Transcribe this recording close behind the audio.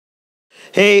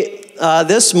Hey,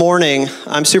 this morning,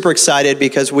 I'm super excited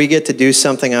because we get to do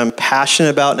something I'm passionate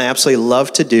about and I absolutely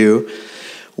love to do.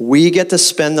 We get to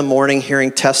spend the morning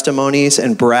hearing testimonies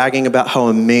and bragging about how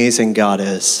amazing God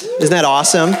is. Isn't that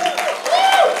awesome?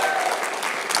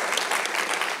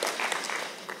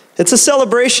 It's a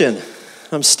celebration.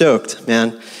 I'm stoked,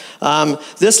 man.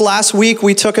 This last week,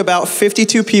 we took about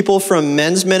 52 people from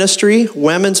men's ministry,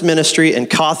 women's ministry, and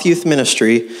COTH youth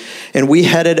ministry, and we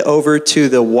headed over to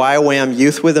the YWAM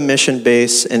Youth with a Mission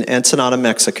base in Ensenada,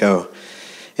 Mexico.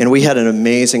 And we had an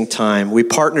amazing time. We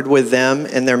partnered with them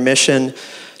and their mission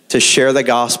to share the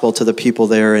gospel to the people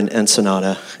there in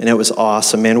Ensenada. And it was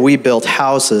awesome, man. We built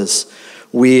houses.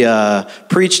 We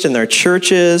preached in their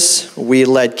churches. We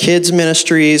led kids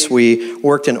ministries. We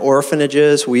worked in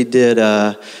orphanages. We did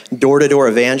door-to-door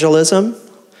evangelism,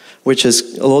 which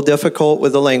is a little difficult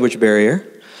with the language barrier.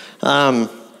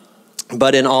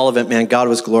 But in all of it, man, God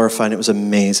was glorified. It was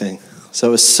amazing. So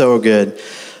it was so good.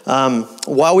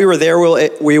 While we were there,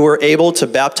 we were able to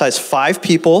baptize 5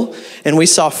 people, and we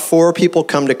saw 4 people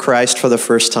come to Christ for the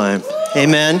first time.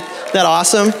 Amen. Isn't that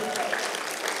awesome?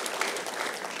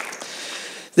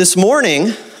 This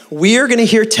morning, we are going to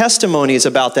hear testimonies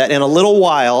about that. In a little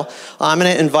while, I'm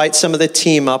going to invite some of the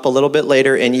team up a little bit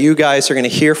later, and you guys are going to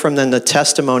hear from them the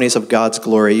testimonies of God's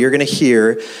glory. You're going to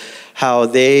hear how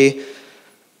they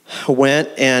went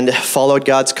and followed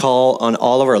God's call on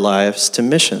all of our lives to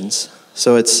missions.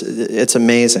 So it's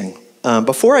amazing.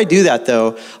 Before I do that,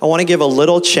 though, I want to give a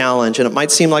little challenge, and it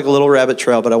might seem like a little rabbit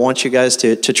trail, but I want you guys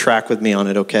to track with me on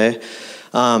it, okay?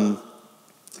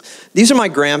 These are my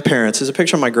grandparents. There's a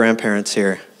picture of my grandparents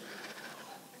here.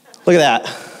 Look at that.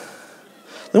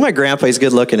 Look at my grandpa. He's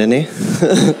good looking, isn't he?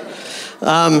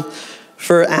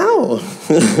 For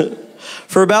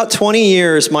about 20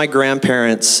 years, my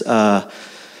grandparents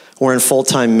were in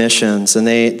full-time missions, and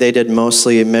they did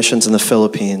mostly missions in the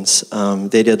Philippines.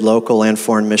 They did local and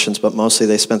foreign missions, but mostly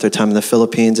they spent their time in the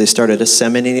Philippines. They started a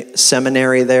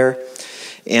seminary there,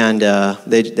 and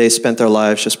they spent their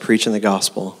lives just preaching the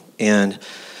gospel. And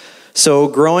so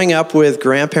growing up with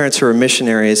grandparents who were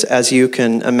missionaries, as you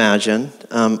can imagine,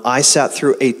 I sat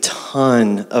through a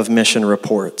ton of mission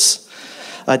reports,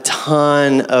 a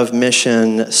ton of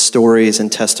mission stories and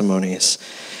testimonies.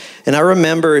 And I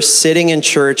remember sitting in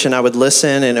church and I would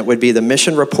listen, and it would be the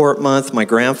mission report month. My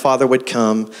grandfather would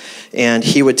come and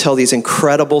he would tell these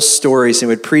incredible stories. He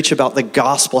would preach about the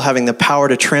gospel having the power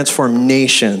to transform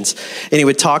nations. And he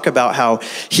would talk about how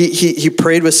he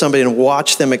prayed with somebody and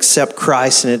watched them accept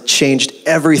Christ, and it changed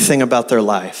everything about their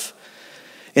life.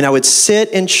 And I would sit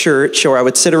in church, or I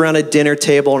would sit around a dinner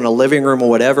table in a living room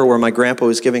or whatever where my grandpa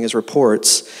was giving his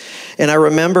reports. And I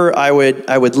remember I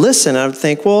would listen and I would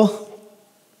think, well,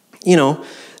 you know,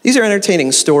 these are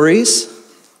entertaining stories,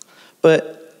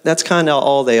 but that's kind of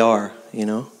all they are, you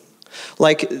know.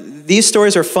 Like, these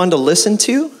stories are fun to listen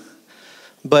to,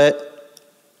 but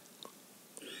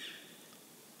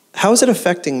how is it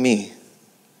affecting me,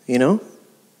 you know?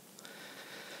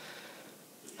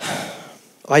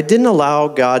 I didn't allow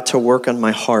God to work on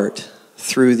my heart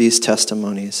through these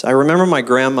testimonies. I remember my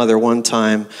grandmother one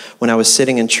time when I was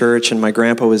sitting in church and my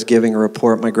grandpa was giving a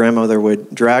report. My grandmother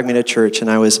would drag me to church and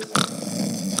I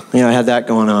had that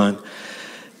going on.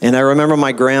 And I remember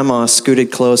my grandma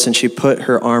scooted close and she put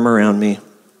her arm around me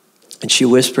and she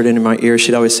whispered into my ear.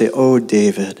 She'd always say, "Oh,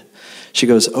 David." She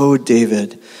goes, "Oh,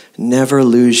 David, never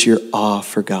lose your awe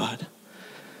for God."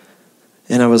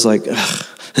 And I was like, ugh.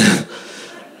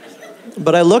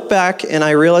 But I look back and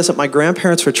I realize that my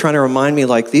grandparents were trying to remind me,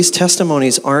 like, these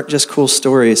testimonies aren't just cool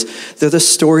stories. They're the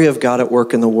story of God at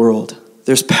work in the world.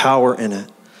 There's power in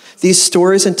it. These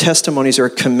stories and testimonies are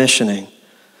commissioning.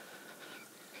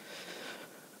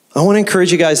 I want to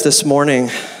encourage you guys this morning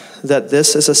that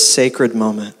this is a sacred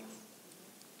moment.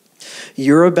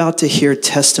 You're about to hear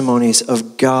testimonies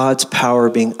of God's power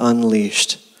being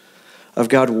unleashed, of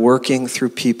God working through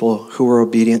people who are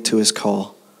obedient to his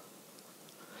call.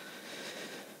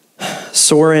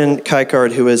 Soren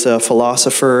Kierkegaard, who is a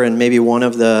philosopher and maybe one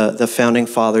of the founding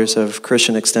fathers of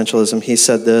Christian existentialism, he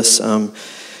said this.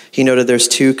 He noted there's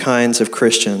 2 kinds of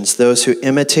Christians: those who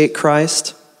imitate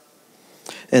Christ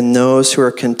and those who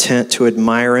are content to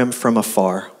admire him from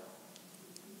afar.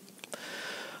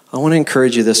 I want to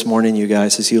encourage you this morning, you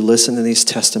guys, as you listen to these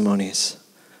testimonies,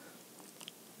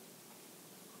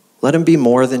 let them be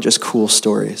more than just cool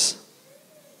stories.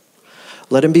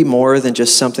 Let him be more than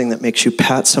just something that makes you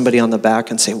pat somebody on the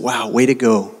back and say, "Wow, way to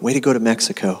go to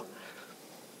Mexico."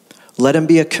 Let him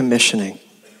be a commissioning.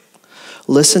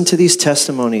 Listen to these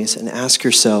testimonies and ask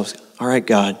yourselves, all right,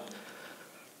 God,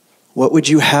 what would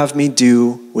you have me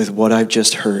do with what I've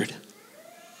just heard?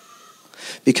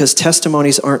 Because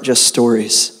testimonies aren't just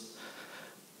stories.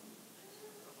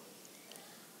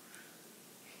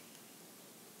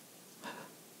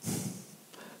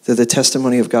 They're the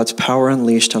testimony of God's power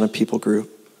unleashed on a people group.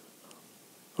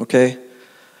 Okay?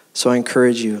 So I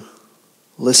encourage you,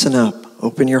 listen up,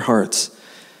 open your hearts,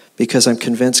 because I'm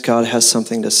convinced God has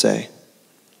something to say.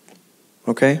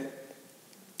 Okay?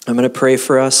 I'm going to pray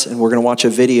for us, and we're going to watch a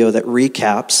video that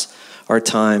recaps our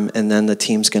time, and then the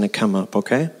team's going to come up,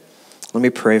 okay? Let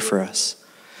me pray for us.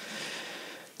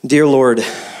 Dear Lord,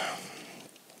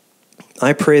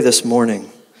 I pray this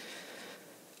morning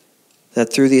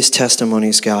that through these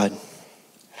testimonies, God,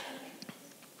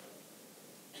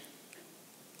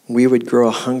 we would grow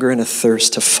a hunger and a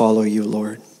thirst to follow you,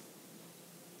 Lord.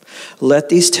 Let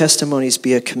these testimonies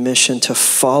be a commission to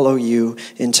follow you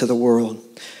into the world.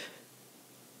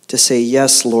 To say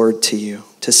yes, Lord, to you.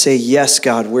 To say yes,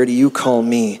 God, where do you call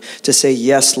me? To say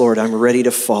yes, Lord, I'm ready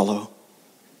to follow.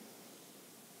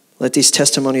 Let these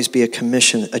testimonies be a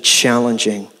commission, a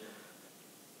challenging,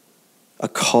 a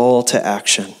call to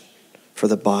action for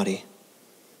the body.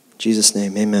 In Jesus'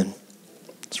 name, amen.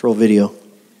 Let's roll video.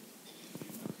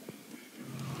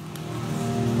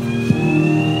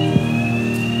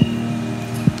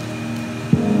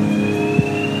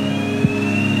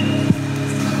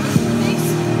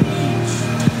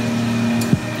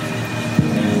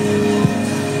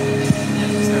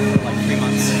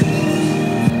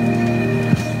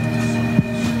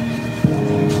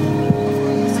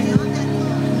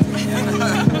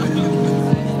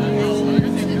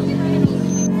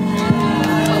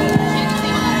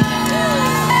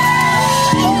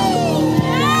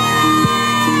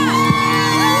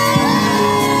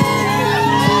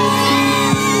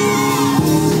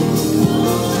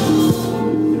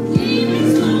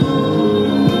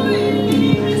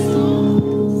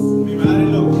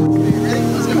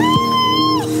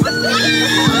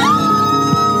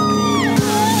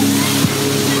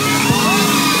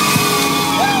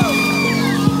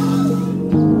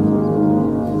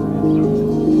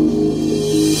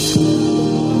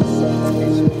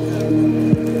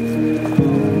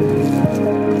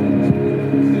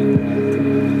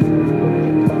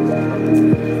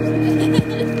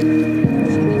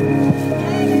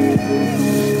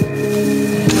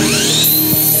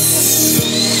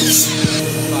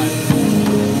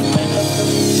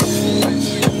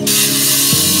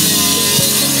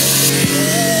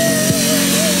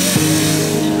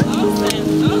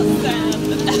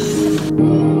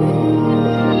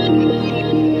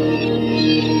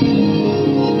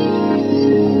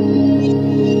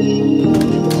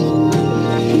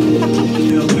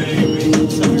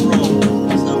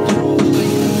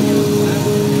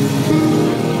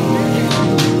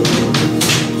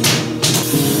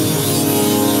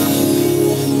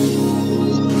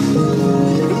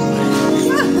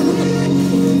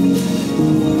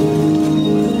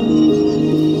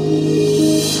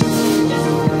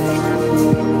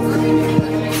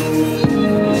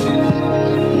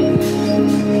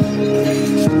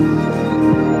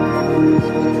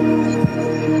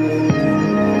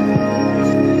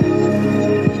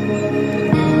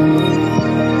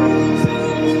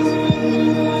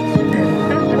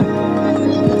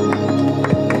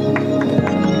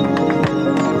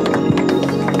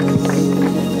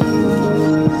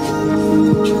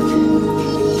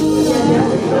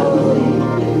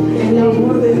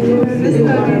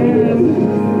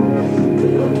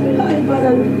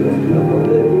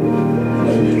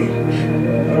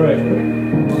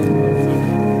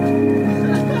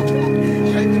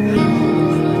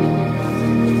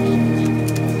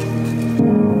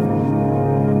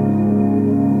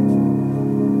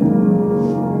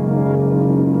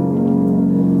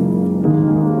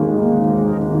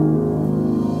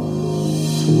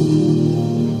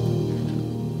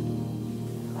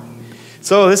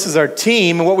 So this is our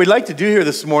team, and what we'd like to do here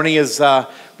this morning is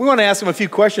we want to ask them a few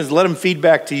questions, let them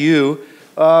feedback to you,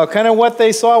 kind of what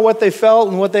they saw, what they felt,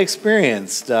 and what they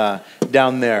experienced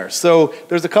down there. So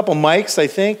there's a couple mics, I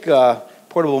think,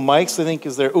 portable mics, I think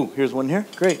is there. Oh, here's one here.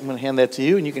 Great, I'm going to hand that to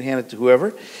you, and you can hand it to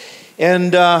whoever.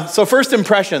 And so first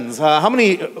impressions. How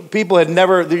many people had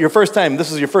never,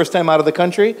 this is your first time out of the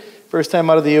country? First time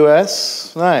out of the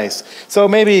U.S.? Nice. So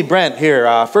maybe Brent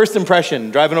here, first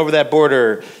impression, driving over that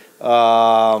border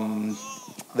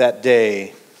that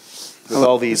day with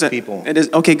all these people. It is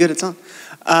okay. Good. It's on.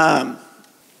 I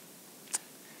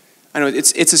know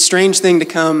it's a strange thing to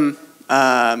come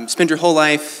spend your whole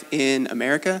life in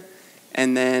America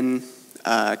and then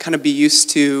kind of be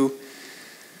used to.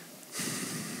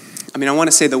 I mean, I want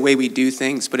to say the way we do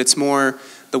things, but it's more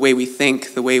the way we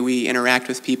think, the way we interact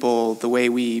with people, the way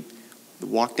we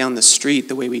walk down the street,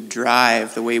 the way we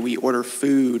drive, the way we order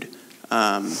food,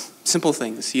 simple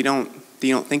things you don't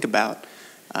think about.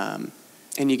 And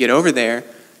you get over there,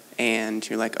 and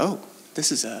you're like, oh,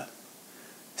 this is a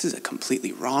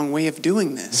completely wrong way of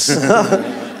doing this.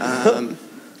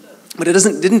 But it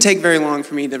didn't take very long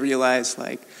for me to realize,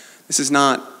 like, this is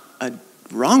not a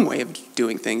wrong way of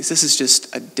doing things. This is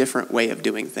just a different way of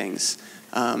doing things.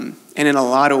 And in a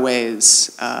lot of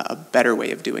ways, a better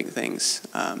way of doing things.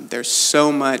 There's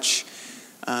so much,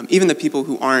 even the people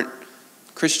who aren't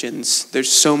Christians,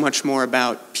 there's so much more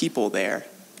about people there.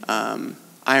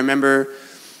 I remember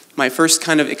my first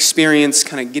kind of experience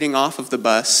kind of getting off of the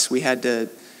bus. We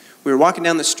were walking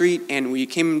down the street, and we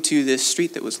came to this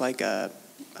street that was like a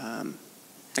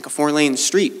 4-lane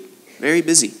street, very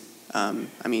busy.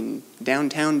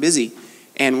 Downtown busy.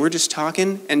 And we're just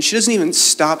talking, and she doesn't even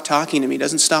stop talking to me,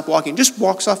 doesn't stop walking, just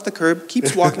walks off the curb,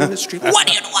 keeps walking down the street. What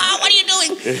are you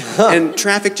doing? And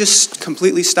traffic just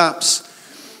completely stops.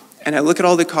 And I look at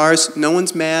all the cars, no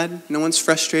one's mad, no one's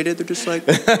frustrated, they're just like,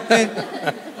 hey,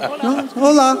 no,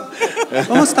 hola,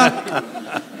 ¿cómo está?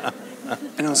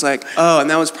 And I was like, oh, and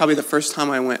that was probably the first time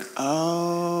I went,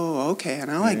 oh, okay,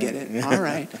 now I get it, all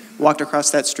right. Walked across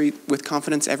that street with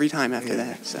confidence every time after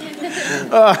that, so.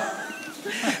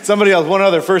 Somebody else, one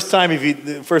other first time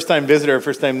visitor,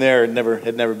 first time there,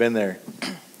 had never been there.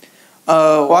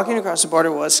 Walking across the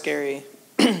border was scary,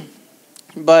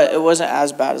 but it wasn't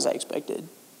as bad as I expected.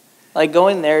 Like,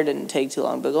 going there didn't take too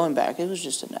long, but going back, it was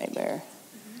just a nightmare.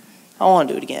 I don't want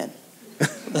to do it again.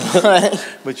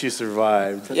 But you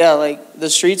survived. Yeah, like, the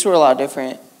streets were a lot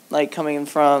different. Like, coming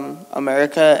from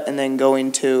America and then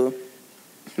going to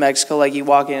Mexico, like, you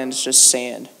walk in and it's just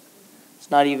sand.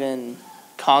 It's not even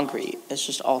concrete. It's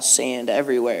just all sand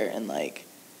everywhere. And, like,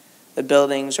 the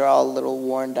buildings are all a little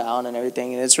worn down and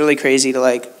everything. And it's really crazy to,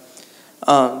 like,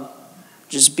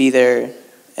 just be there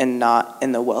and not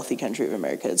in the wealthy country of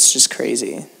America. It's just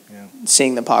crazy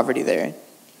seeing the poverty there.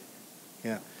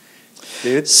 Yeah.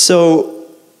 David? So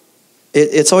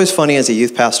it's always funny as a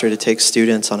youth pastor to take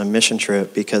students on a mission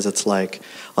trip, because it's like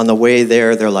on the way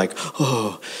there, they're like,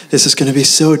 oh, this is going to be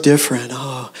so different.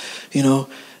 Oh,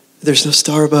 there's no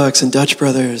Starbucks and Dutch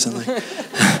Brothers. And, like,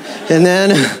 and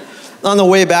then on the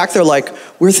way back, they're like,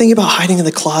 we're thinking about hiding in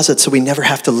the closet so we never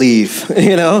have to leave,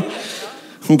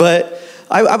 But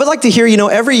I would like to hear,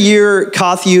 every year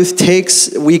COTH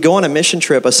Youth we go on a mission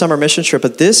trip, a summer mission trip,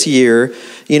 but this year,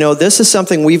 this is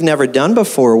something we've never done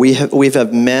before. We've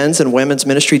had men's and women's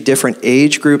ministry, different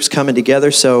age groups coming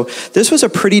together, so this was a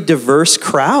pretty diverse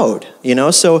crowd,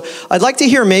 So I'd like to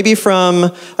hear maybe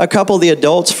from a couple of the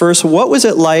adults first, what was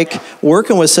it like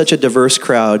working with such a diverse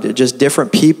crowd, just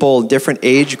different people, different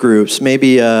age groups?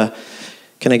 Maybe, can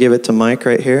I give it to Mike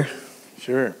right here?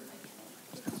 Sure.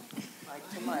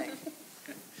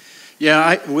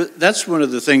 Yeah, that's one of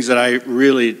the things that I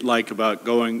really like about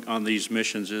going on these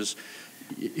missions is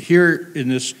here in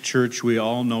this church, we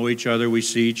all know each other, we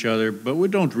see each other, but we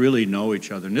don't really know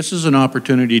each other. And this is an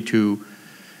opportunity to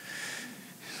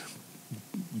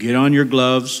get on your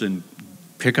gloves and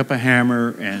pick up a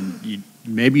hammer, and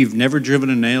maybe you've never driven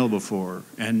a nail before,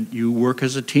 and you work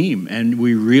as a team. And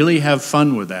we really have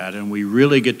fun with that, and we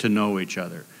really get to know each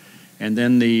other. And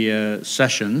then the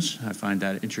sessions, I find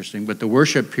that interesting. But the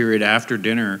worship period after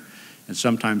dinner, and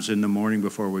sometimes in the morning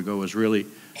before we go, is really,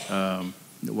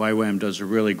 YWAM does a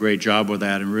really great job with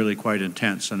that and really quite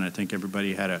intense. And I think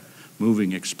everybody had a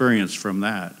moving experience from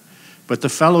that. But the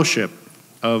fellowship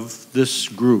of this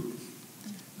group,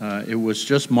 it was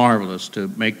just marvelous to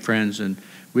make friends. And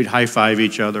we'd high-five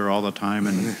each other all the time.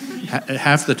 And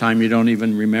half the time you don't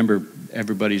even remember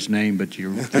everybody's name, but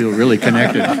you feel really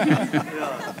connected.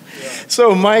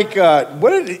 So, Mike,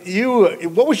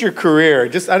 what was your career?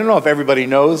 Just, I don't know if everybody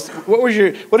knows. What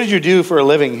did you do for a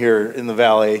living here in the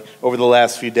Valley over the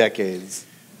last few decades?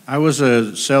 I was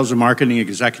a sales and marketing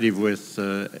executive with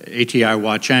ATI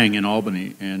Wah-Chang in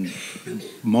Albany, and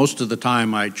most of the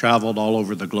time I traveled all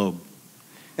over the globe.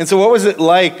 And so, what was it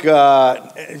like?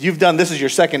 This is your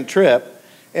second trip,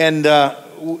 and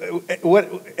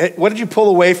what did you pull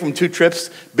away from 2 trips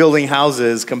building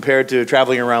houses compared to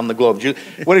traveling around the globe? Did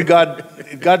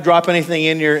God drop anything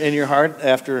in your heart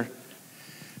after?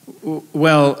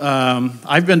 Well,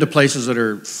 I've been to places that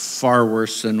are far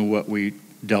worse than what we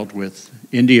dealt with.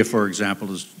 India, for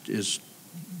example, is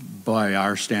by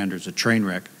our standards a train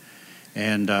wreck,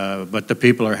 and but the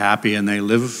people are happy and they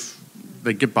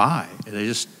get by.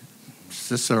 It's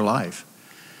just their life.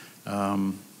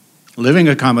 Living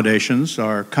accommodations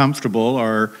are comfortable,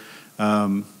 are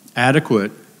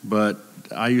adequate, but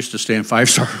I used to stay in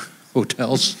 5-star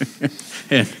hotels,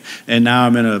 and now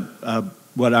I'm in a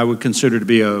what I would consider to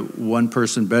be a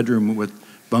one-person bedroom with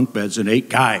bunk beds and 8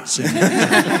 guys.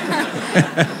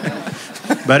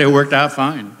 But it worked out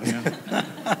fine. Yeah.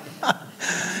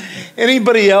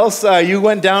 Anybody else? You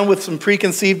went down with some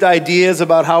preconceived ideas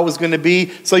about how it was going to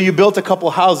be. So you built a couple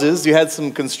houses. You had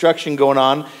some construction going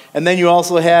on. And then you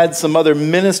also had some other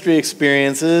ministry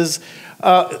experiences.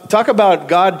 Talk about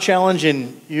God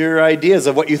challenging your ideas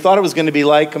of what you thought it was going to be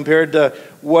like compared to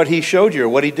what he showed you or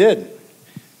what he did.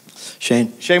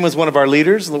 Shane. Shane was one of our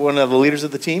leaders, one of the leaders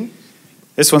of the team.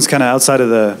 This one's kind of outside of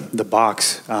the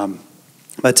box.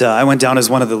 But I went down as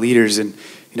one of the leaders, and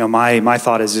my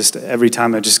thought is just every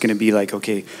time I'm just going to be like,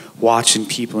 okay, watching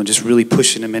people and just really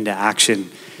pushing them into action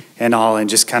and all, and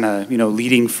just kind of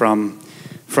leading from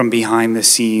behind the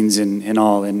scenes and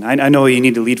all. And I know you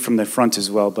need to lead from the front as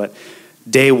well. But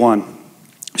day one,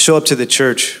 show up to the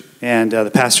church, and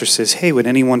the pastor says, "Hey, would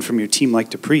anyone from your team like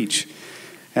to preach?"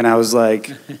 And I was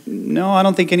like, "No, I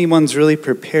don't think anyone's really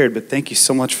prepared, but thank you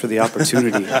so much for the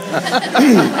opportunity."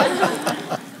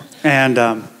 And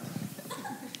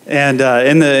in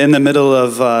the middle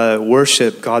of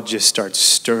worship, God just starts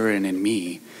stirring in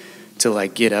me to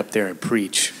like get up there and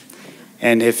preach.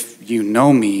 And if you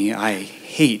know me, I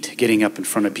hate getting up in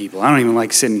front of people. I don't even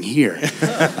like sitting here.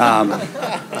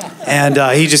 And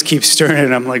he just keeps stirring,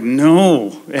 and I'm like,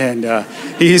 no. And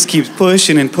he just keeps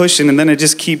pushing and pushing, and then I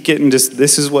just keep getting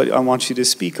this is what I want you to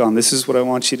speak on. This is what I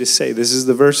want you to say. This is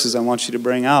the verses I want you to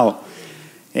bring out.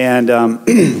 And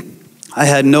I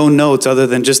had no notes other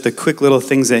than just the quick little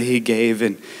things that he gave,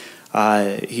 and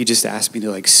he just asked me to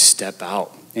like step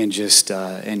out and just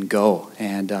and go.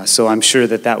 And so I'm sure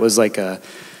that was like a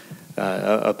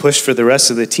push for the rest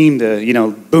of the team to,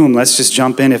 boom, let's just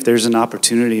jump in if there's an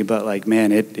opportunity. But like,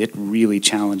 man, it really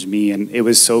challenged me, and it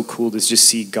was so cool to just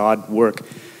see God work.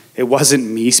 It wasn't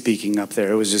me speaking up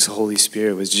there. It was just Holy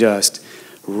Spirit was just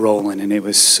rolling, and it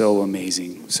was so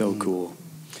amazing, so cool.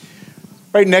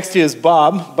 Right next to you is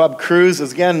Bob Kruse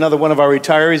is, again, another one of our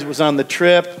retirees, was on the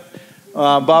trip.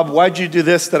 Bob, why'd you do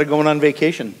this instead of going on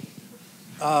vacation?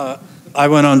 I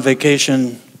went on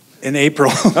vacation in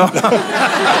April.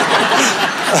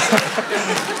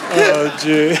 Oh,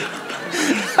 gee.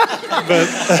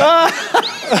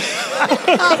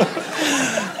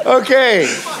 Okay.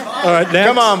 All right, next.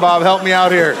 Come on, Bob, help me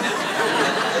out here.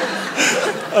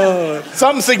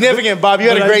 Something significant, Bob. You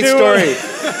had a great story.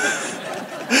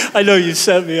 I know you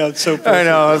set me up so perfect. I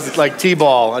know, it's like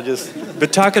T-ball.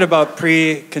 But talking about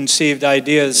preconceived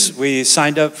ideas, we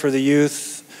signed up for the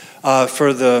youth,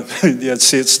 for the,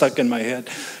 see, it's stuck in my head,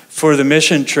 for the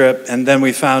mission trip, and then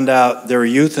we found out there were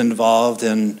youth involved,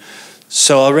 and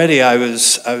so already I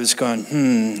was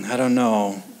going, I don't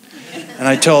know. And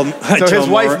I told his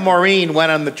wife Maureen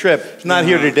went on the trip. She's not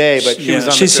here today, but she was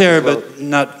on the trip. She's here, as well. but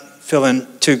not feeling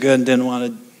too good and didn't want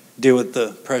to deal with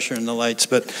the pressure and the lights.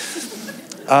 But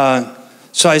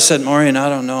so I said, Maureen, I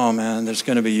don't know, man. There's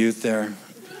going to be youth there.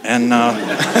 And and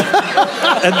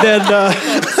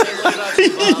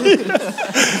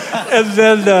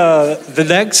then the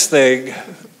next thing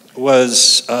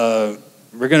was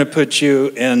we're going to put you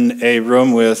in a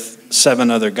room with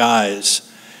 7 other guys.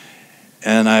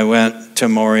 And I went to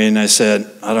Maureen. I said,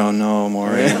 I don't know,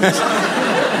 Maureen.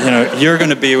 You're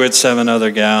going to be with 7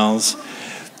 other gals.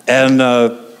 And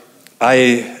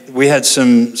we had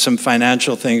some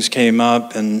financial things came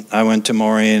up, and I went to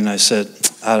Maureen. And I said,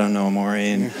 I don't know,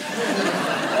 Maureen.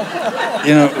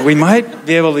 We might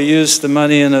be able to use the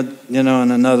money in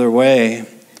another way.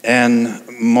 And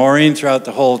Maureen, throughout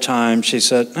the whole time, she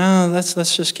said, "No, let's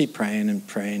just keep praying and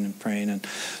praying and praying." And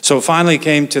so it finally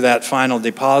came to that final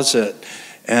deposit,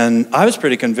 and I was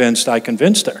pretty convinced. I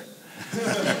convinced her.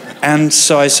 And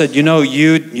so I said, you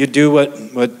do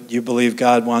what you believe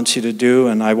God wants you to do.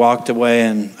 And I walked away,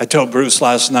 and I told Bruce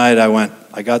last night,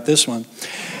 I got this one.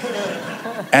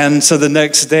 And so the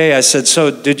next day I said, so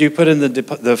did you put in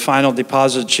the final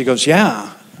deposit? She goes,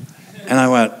 yeah. And I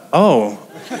went, oh,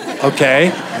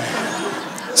 okay.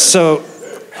 So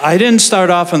I didn't start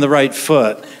off on the right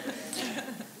foot.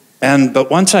 But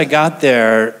once I got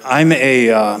there, I'm a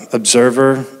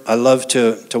observer. I love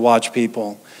to watch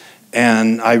people.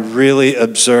 And I really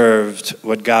observed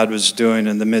what God was doing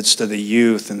in the midst of the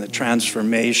youth and the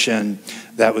transformation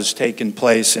that was taking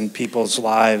place in people's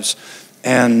lives.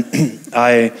 And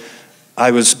I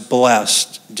was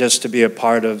blessed just to be a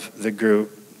part of the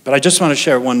group. But I just want to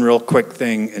share one real quick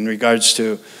thing in regards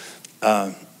to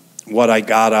what I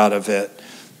got out of it.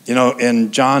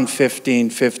 In John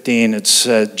 15:15, it's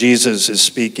Jesus is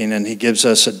speaking, and he gives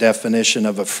us a definition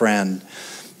of a friend.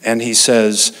 And he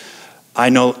says,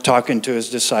 talking to his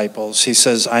disciples, he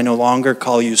says, I no longer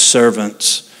call you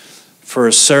servants, for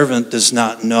a servant does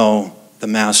not know the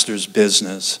master's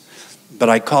business. But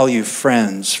I call you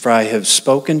friends, for I have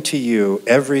spoken to you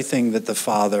everything that the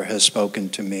Father has spoken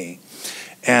to me.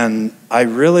 And I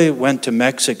really went to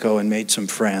Mexico and made some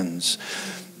friends.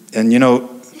 And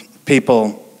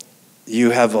people,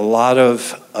 you have a lot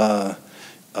of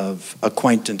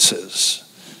acquaintances,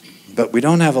 but we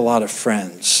don't have a lot of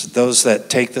friends, those that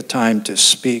take the time to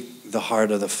speak the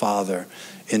heart of the Father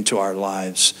into our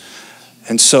lives.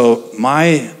 And so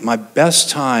my best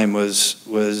time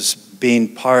was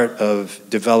being part of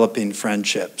developing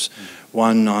friendships,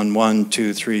 1-on-1,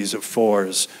 2, 3s, or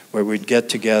 4s, where we'd get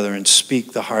together and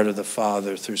speak the heart of the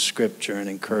Father through Scripture and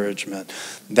encouragement.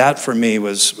 That for me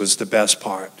was the best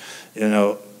part.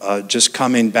 Just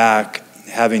coming back,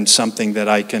 having something that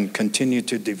I can continue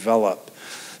to develop.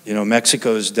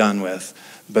 Mexico is done with,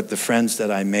 but the friends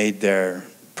that I made there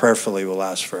prayerfully will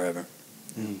last forever.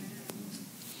 Mm.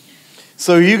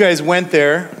 So you guys went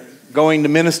there, going to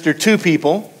minister to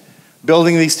people,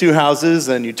 building these 2 houses,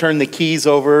 and you turned the keys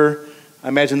over. I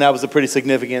imagine that was a pretty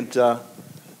significant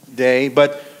day.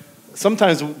 But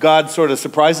sometimes God sort of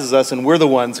surprises us, and we're the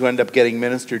ones who end up getting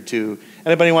ministered to.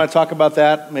 Anybody want to talk about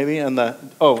that, maybe? Noah,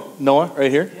 right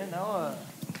here. Yeah, Noah.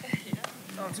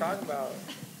 Don't talk about.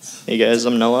 Hey guys,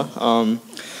 I'm Noah.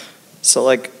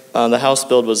 The house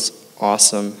build was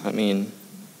awesome.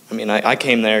 I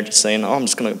came there just saying, I'm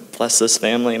just going to bless this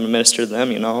family and minister to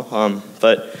them,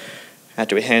 But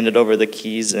after we handed over the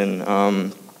keys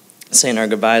and saying our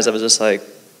goodbyes, I was just like,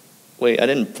 wait, I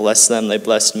didn't bless them, they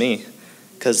blessed me.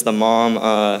 Because the mom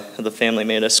of the family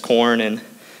made us corn and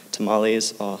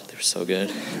tamales. Oh, they were so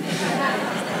good.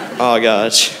 Oh,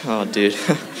 gosh. Oh, dude.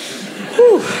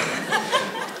 Whew.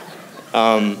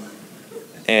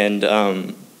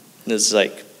 This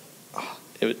is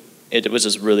it was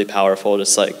just really powerful,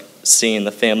 just like seeing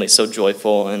the family so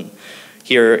joyful. And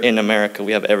here in America,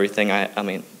 we have everything.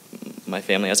 My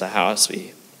family has a house.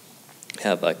 We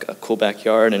have a cool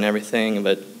backyard and everything,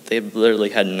 but they literally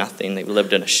had nothing. They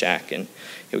lived in a shack, and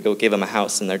we would go give them a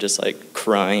house, and they're just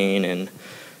crying and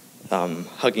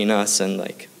hugging us and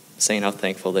saying how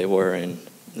thankful they were, and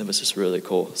it was just really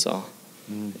cool. So,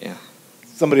 yeah.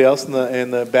 Somebody else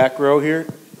in the back row here,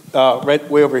 right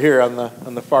way over here on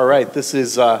the far right. This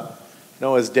is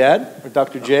Noah's dad, or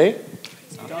Dr. J.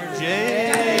 Dr.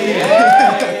 J.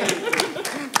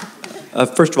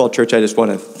 First of all, church, I just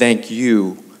want to thank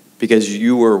you because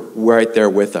you were right there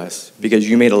with us, because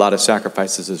you made a lot of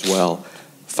sacrifices as well,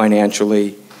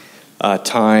 financially,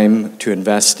 time to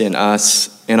invest in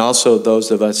us, and also those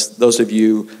of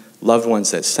you loved ones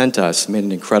that sent us made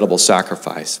an incredible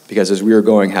sacrifice, because as we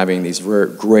were having these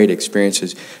great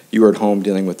experiences, you were at home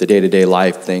dealing with the day-to-day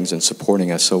life things and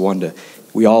supporting us. So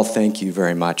we all thank you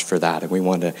very much for that, and we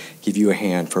want to give you a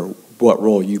hand for what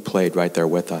role you played right there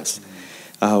with us.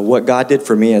 What God did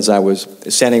for me as I was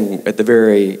standing at the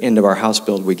very end of our house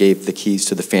build, we gave the keys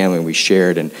to the family and we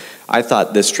shared, and I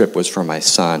thought this trip was for my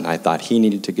son. I thought he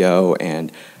needed to go,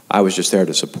 and I was just there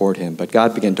to support him. But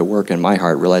God began to work in my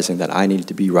heart, realizing that I needed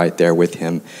to be right there with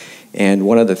him. And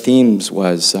one of the themes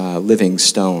was living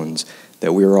stones,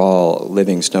 that we were all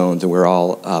living stones, and we're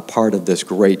all part of this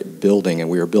great building, and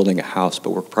we were building a house,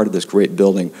 but we're part of this great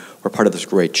building, we're part of this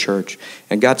great church.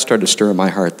 And God started to stir in my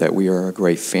heart that we are a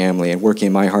great family, and working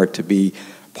in my heart to be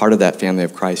part of that family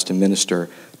of Christ, to minister,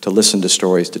 to listen to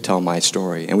stories, to tell my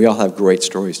story. And we all have great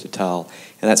stories to tell,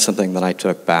 and that's something that I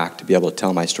took back, to be able to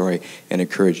tell my story and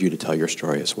encourage you to tell your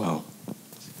story as well.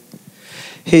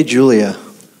 Hey, Julia.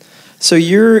 So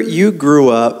you grew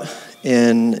up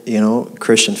in,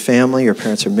 Christian family. Your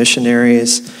parents are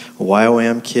missionaries, a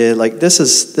YWAM kid. This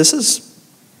is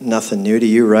nothing new to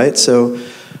you, right? So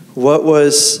what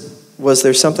was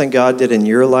there something God did in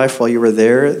your life while you were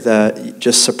there that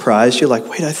just surprised you?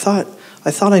 Wait, I thought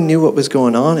I knew what was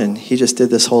going on, and he just did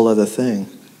this whole other thing.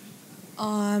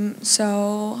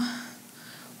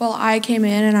 I came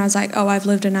in and I was like, I've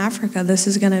lived in Africa. This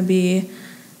is going to be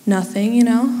nothing,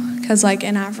 because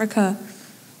in Africa,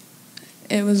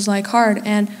 it was hard.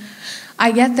 And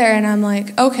I get there and I'm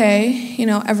like, okay,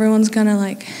 everyone's going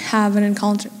to have an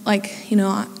encounter,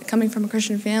 coming from a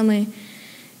Christian family,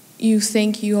 you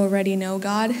think you already know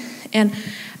God. And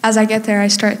as I get there, I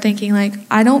start thinking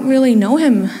I don't really know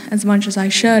him as much as I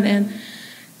should. And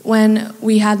when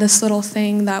we had this little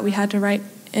thing that we had to write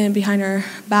in behind our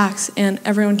backs, and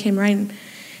everyone came writing,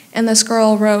 and this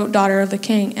girl wrote Daughter of the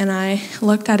King, and I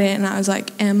looked at it and I was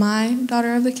like, am I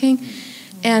Daughter of the King?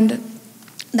 And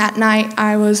that night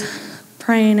I was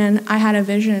praying and I had a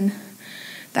vision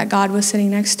that God was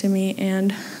sitting next to me,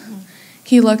 and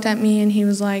he looked at me and he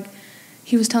was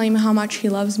telling me how much he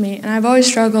loves me. And I've always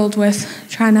struggled with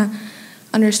trying to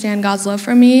understand God's love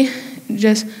for me,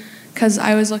 just because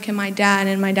I always look at my dad,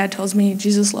 and my dad tells me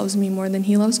Jesus loves me more than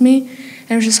he loves me.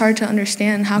 And it was just hard to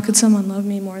understand, how could someone love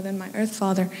me more than my earth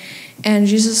father? And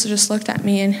Jesus just looked at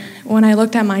me, and when I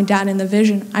looked at my dad in the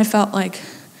vision, I felt like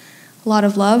a lot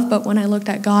of love, but when I looked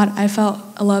at God, I felt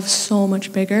a love so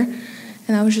much bigger.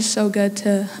 And that was just so good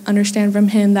to understand from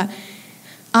him that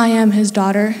I am his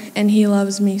daughter, and he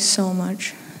loves me so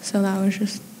much. So that was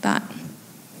just that.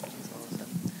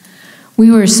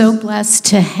 We were so blessed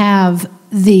to have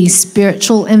the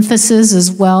spiritual emphasis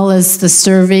as well as the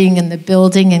serving and the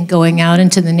building and going out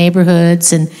into the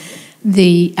neighborhoods and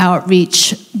the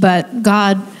outreach. But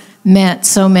God met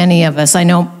so many of us. I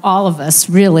know all of us,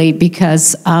 really,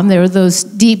 because there were those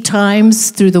deep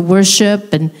times through the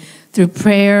worship and through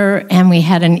prayer, and we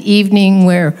had an evening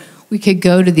where we could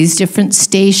go to these different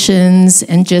stations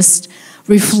and just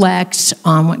reflect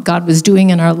on what God was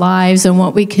doing in our lives and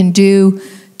what we can do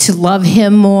to love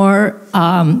him more.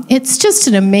 It's just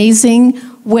an amazing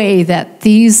way that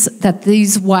these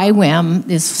YWAM,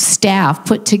 this staff,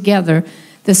 put together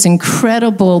this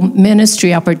incredible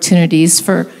ministry opportunities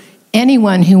for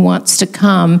anyone who wants to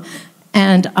come.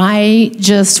 And I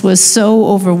just was so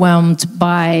overwhelmed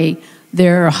by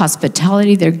their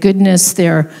hospitality, their goodness,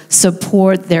 their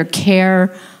support, their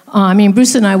care. I mean,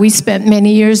 Bruce and I, we spent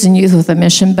many years in Youth with a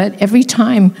Mission, but every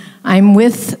time I'm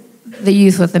with the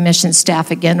Youth with a Mission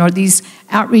staff again, or these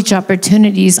outreach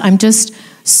opportunities, I'm just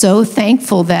so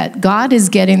thankful that God is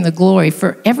getting the glory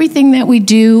for everything that we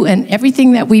do and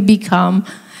everything that we become.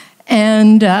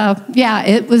 And yeah,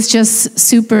 it was just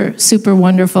super, super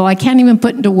wonderful. I can't even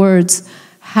put into words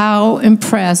how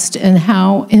impressed and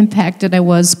how impacted I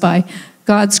was by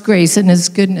God's grace and his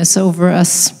goodness over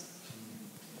us.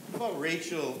 What about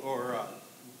Rachel or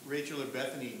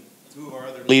Bethany, who are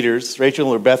other leaders, Rachel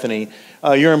or Bethany,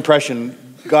 your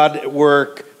impression, God at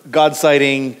work, God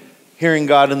sighting, hearing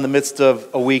God in the midst of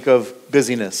a week of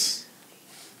busyness?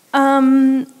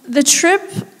 The trip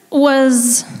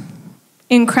was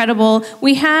incredible.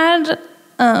 We had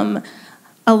a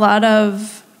lot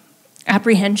of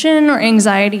apprehension or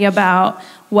anxiety about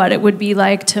what it would be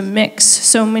like to mix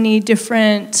so many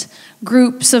different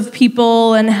groups of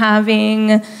people and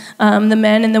having the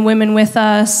men and the women with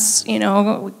us. You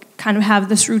know, we kind of have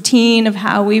this routine of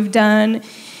how we've done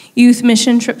youth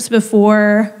mission trips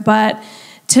before, but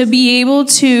to be able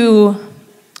to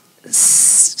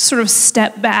sort of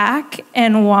step back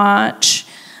and watch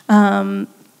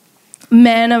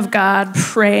men of God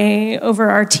pray over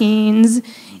our teens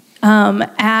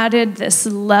added this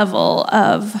level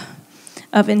of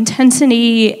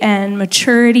intensity and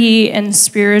maturity and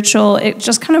spiritual. It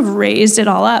just kind of raised it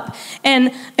all up.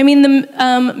 And I mean,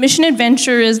 the Mission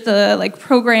Adventure is the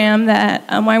program that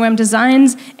YWAM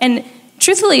designs, and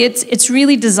truthfully, it's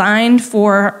really designed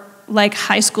for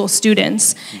high school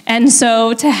students. And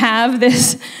so to have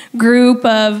this group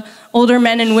of older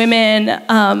men and women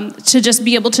to just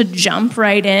be able to jump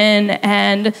right in,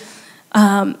 and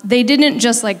they didn't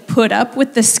just put up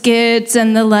with the skits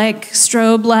and the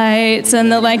strobe lights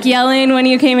and the yelling when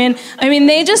you came in. I mean,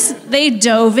 they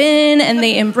dove in and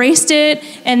they embraced it,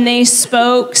 and they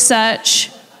spoke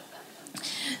such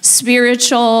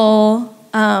spiritual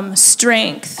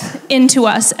strength into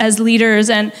us as leaders.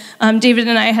 And David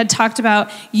and I had talked about,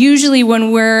 usually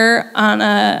when we're on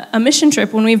a mission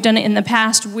trip, when we've done it in the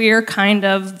past, we're kind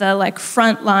of the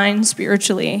front line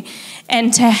spiritually.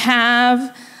 And to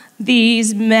have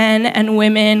these men and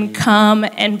women come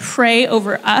and pray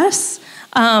over us.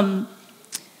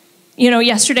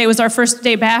 Yesterday was our first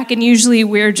day back, and usually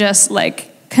we're just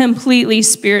completely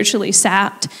spiritually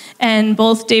sapped. And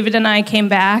both David and I came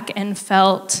back and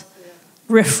felt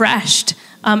refreshed.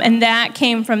 And that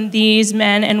came from these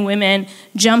men and women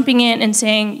jumping in and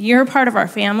saying, "You're a part of our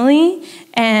family,"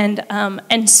 and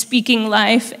speaking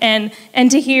life, and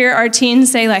to hear our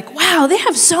teens say "Wow, they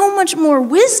have so much more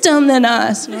wisdom than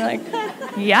us." And we're like,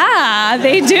 "Yeah,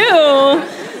 they do."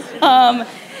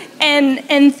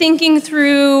 And thinking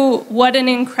through what an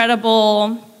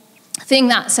incredible thing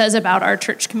that says about our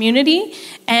church community,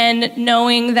 and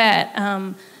knowing that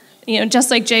just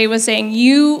like Jay was saying,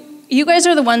 you guys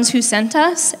are the ones who sent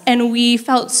us, and we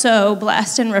felt so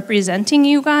blessed in representing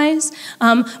you guys,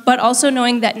 but also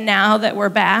knowing that now that we're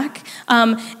back,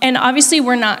 and obviously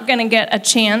we're not going to get a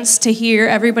chance to hear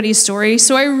everybody's story,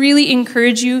 so I really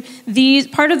encourage you,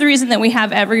 part of the reason that we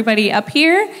have everybody up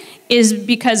here is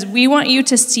because we want you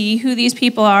to see who these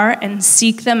people are and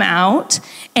seek them out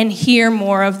and hear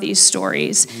more of these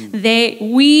stories.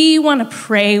 We want to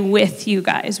pray with you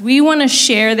guys. We want to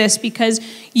share this because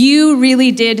you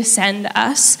really did send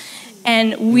us,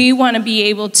 and we want to be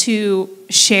able to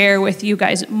share with you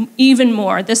guys even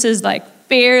more. This is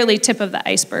barely tip of the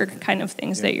iceberg kind of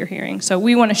things that you're hearing. So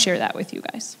we want to share that with you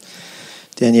guys.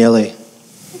 Daniele.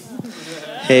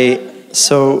 Hey,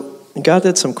 so God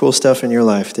did some cool stuff in your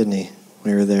life, didn't he,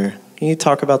 when you were there? Can you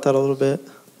talk about that a little bit?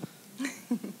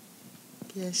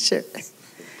 Yeah, sure.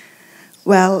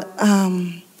 Well,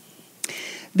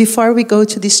 before we go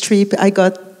to this trip, I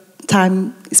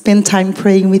spent time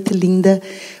praying with Linda.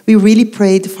 We really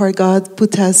prayed for God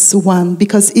put us one,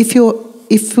 because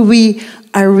if we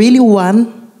are really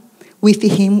one with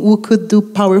Him, we could do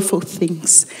powerful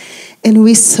things. And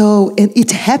we saw, and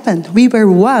it happened. We were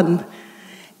one,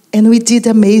 and we did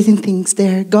amazing things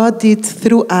there. God did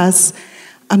through us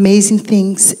amazing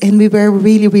things, and we were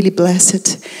really, really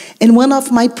blessed. And one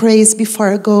of my prayers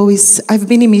before I go is, I've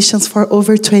been in missions for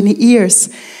over 20 years,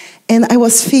 and I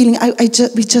was feeling,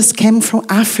 we just came from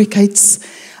Africa.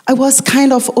 I was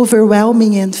kind of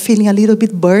overwhelming and feeling a little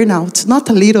bit burnout. Not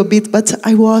a little bit, but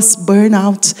I was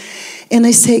burnout. And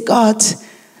I say, God,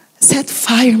 set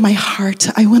fire in my heart.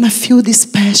 I want to feel this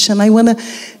passion. I want to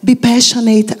be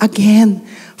passionate again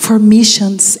for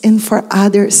missions and for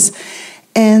others.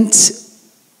 And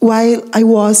while I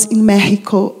was in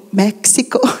Mexico,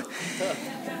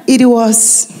 it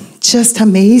was just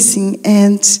amazing.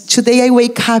 And today I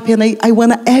wake up and I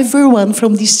want everyone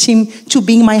from this team to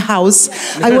be in my house.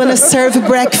 I want to serve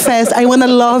breakfast. I want to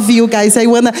love you guys. I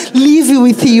want to live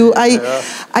with you.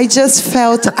 I just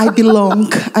felt I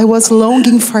belong. I was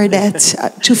longing for that,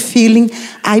 to feeling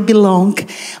I belong.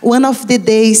 One of the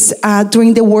days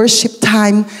during the worship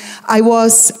time,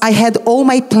 I had all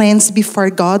my plans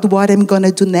before God, what I'm going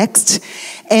to do next.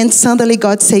 And suddenly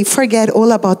God said, forget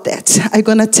all about that. I'm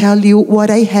going to tell you what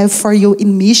I have for you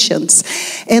in missions.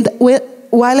 And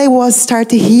while I was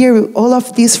starting to hear all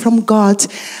of this from God,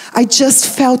 I just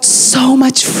felt so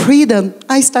much freedom.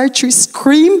 I start to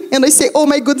scream and I say, oh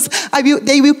my goodness,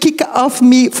 they will kick off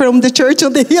me from the church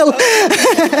on the hill.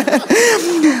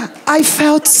 I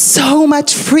felt so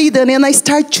much freedom, and I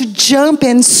start to jump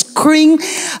and scream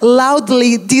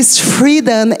loudly this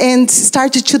freedom and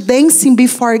started to dancing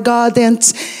before God. And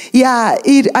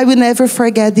I will never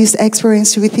forget this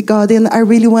experience with God. And I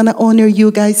really want to honor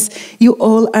you guys. You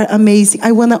all are amazing.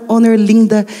 I want to honor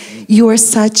Linda. You are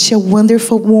such a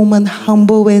wonderful woman,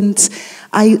 humble, and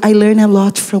I learn a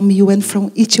lot from you and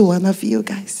from each one of you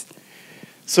guys.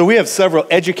 So we have several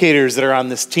educators that are on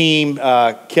this team,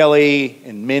 Kelley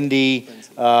and Mindy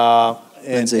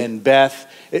and Beth.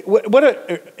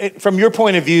 From your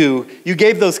point of view, you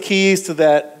gave those keys to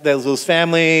those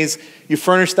families, you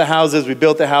furnished the houses, we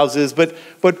built the houses, but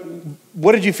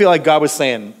what did you feel like God was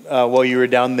saying while you were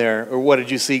down there, or what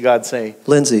did you see God say?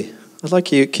 Lindsey,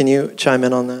 can you chime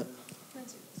in on that?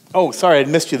 Oh, sorry, I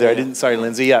missed you there. Sorry,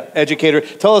 Lindsey. Yeah, educator.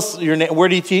 Tell us your name. Where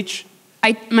do you teach?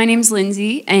 My name's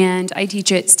Lindsey, and I teach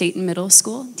at Staten Middle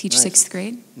School. Teach Nice. 6th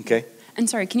grade. Okay. And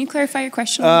sorry, can you clarify your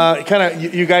question?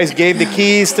 You guys gave the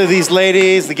keys to these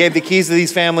ladies. They gave the keys to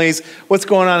these families. What's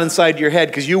going on inside your head?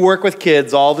 Because you work with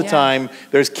kids all the time.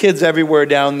 There's kids everywhere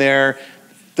down there.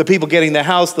 The people getting the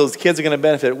house, those kids are going to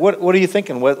benefit. What are you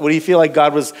thinking? What do you feel like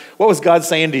what was God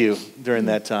saying to you during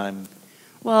that time?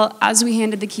 Well, as we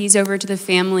handed the keys over to the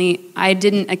family, I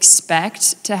didn't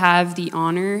expect to have the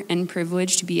honor and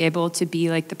privilege to be able to be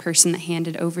like the person that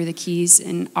handed over the keys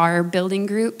in our building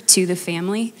group to the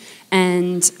family.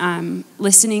 And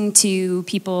listening to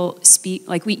people speak,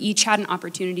 like we each had an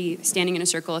opportunity standing in a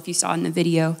circle, if you saw in the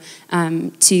video,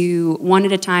 to one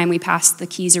at a time, we passed the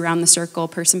keys around the circle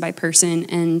person by person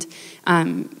and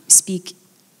speak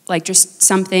like just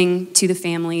something to the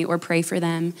family or pray for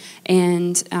them.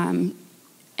 And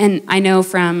I know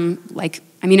from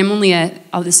I'm only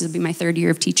this will be my 3rd year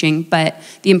of teaching, but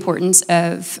the importance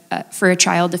of for a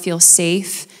child to feel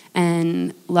safe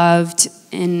and loved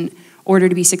in order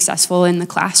to be successful in the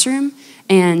classroom,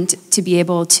 and to be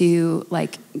able to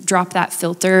drop that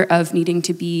filter of needing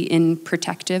to be in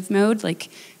protective mode,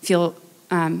 feel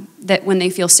that when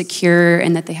they feel secure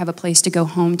and that they have a place to go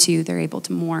home to, they're able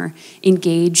to more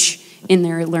engage in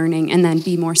their learning and then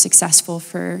be more successful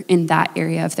in that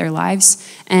area of their lives.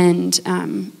 And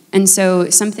so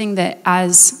something that,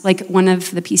 as one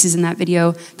of the pieces in that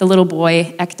video, the little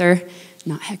boy, Hector,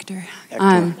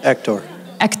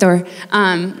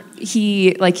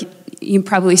 he, you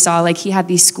probably saw, he had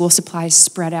these school supplies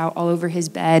spread out all over his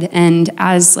bed. And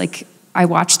as I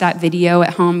watched that video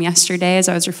at home yesterday, as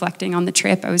I was reflecting on the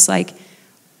trip, I was like,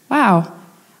 wow,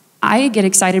 I get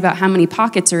excited about how many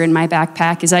pockets are in my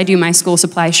backpack as I do my school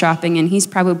supply shopping, and he's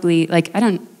probably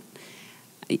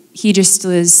he just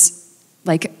was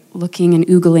looking and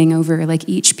oogling over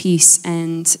each piece,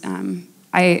 and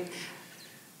I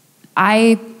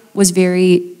was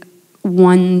very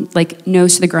one, like,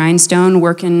 nose to the grindstone,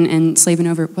 working and slaving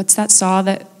over, what's that saw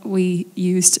that we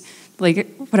used?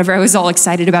 Like, whatever, I was all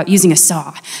excited about using a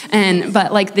saw.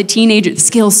 But like the teenager, the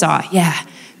skill saw, yeah,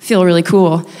 feel really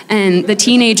cool. And the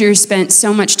teenagers spent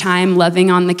so much time loving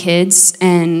on the kids,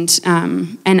 and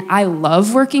I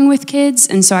love working with kids,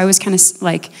 and so I was kind of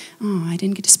like, oh, I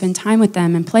didn't get to spend time with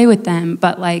them and play with them,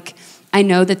 but like, I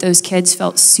know that those kids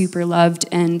felt super loved,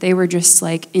 and they were just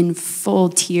like in full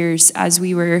tears as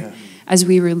we were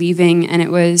leaving, and it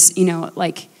was, you know,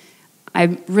 like,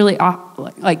 I'm really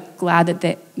like glad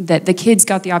that the kids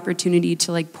got the opportunity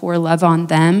to like pour love on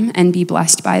them and be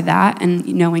blessed by that, and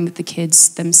knowing that the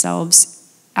kids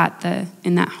themselves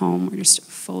in that home were just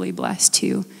fully blessed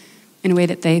too, in a way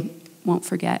that they won't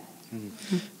forget.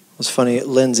 It was funny,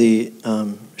 Lindsey,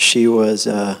 she was,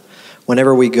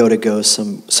 whenever we go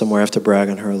somewhere, I have to brag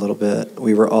on her a little bit,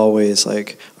 we were always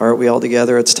like, aren't we all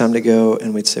together? It's time to go.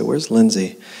 And we'd say, where's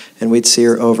Lindsey? And we'd see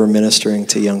her over ministering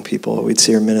to young people. We'd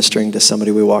see her ministering to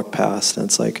somebody we walked past. And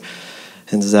it's like,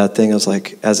 and that thing, I was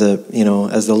like, as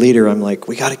the leader, I'm like,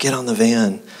 we got to get on the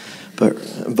van. But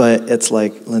it's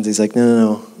like, Lindsey's like,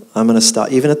 no, I'm going to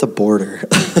stop, even at the border.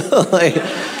 Like,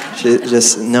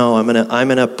 I'm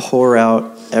going to pour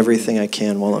out everything I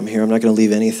can while I'm here. I'm not going to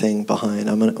leave anything behind.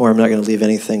 I'm not going to leave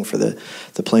anything for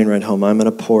the plane ride home. I'm going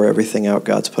to pour everything out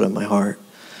God's put in my heart.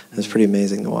 It's pretty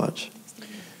amazing to watch.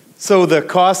 So the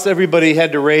cost everybody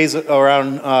had to raise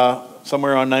around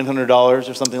somewhere around $900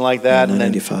 or something like that, and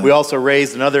then we also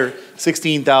raised another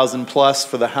 $16,000 plus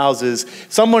for the houses.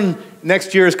 Someone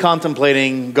next year is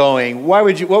contemplating going. What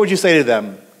would you say to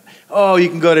them? Oh, you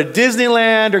can go to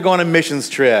Disneyland or go on a missions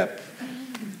trip.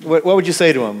 What would you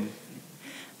say to them?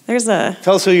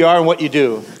 Tell us who you are and what you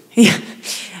do. Yeah.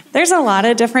 There's a lot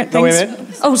of different things. No, wait a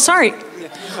minute. Oh, sorry.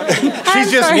 She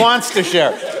just wants to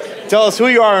share. Tell us who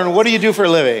you are and what do you do for a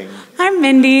living? I'm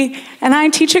Mindy, and I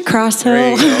teach at Cross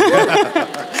Hill.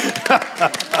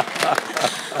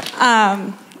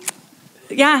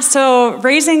 So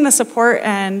raising the support,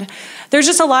 and there's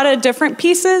just a lot of different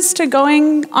pieces to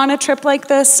going on a trip like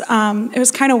this. It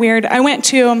was kind of weird. I went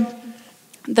to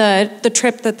the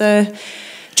trip that the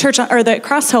church or the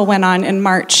Cross Hill went on in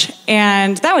March,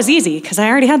 and that was easy because I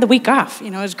already had the week off.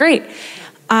 It was great.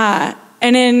 And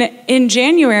in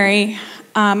January,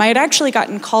 I had actually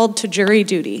gotten called to jury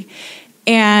duty,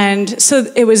 and so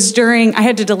it was I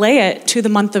had to delay it to the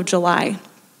month of July.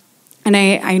 And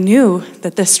I knew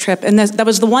that this trip, and that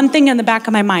was the one thing in the back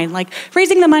of my mind, like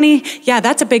raising the money, yeah,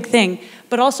 that's a big thing,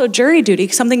 but also jury duty,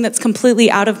 something that's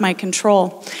completely out of my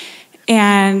control.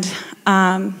 And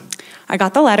I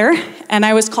got the letter, and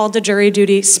I was called to jury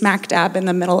duty smack dab in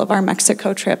the middle of our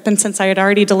Mexico trip. And since I had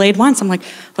already delayed once, I'm like,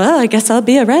 well, I guess I'll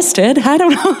be arrested. I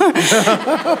don't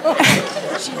know.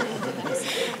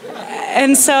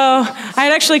 And so I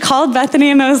had actually called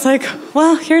Bethany, and I was like,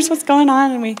 well, here's what's going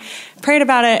on. And we prayed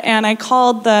about it, and I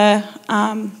called the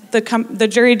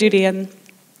jury duty, and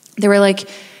they were like,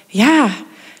 yeah,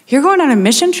 you're going on a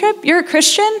mission trip? You're a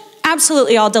Christian?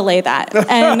 Absolutely, I'll delay that.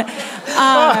 And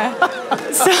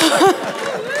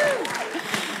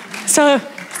so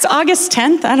it's August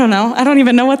 10th. I don't know. I don't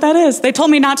even know what that is. They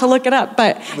told me not to look it up.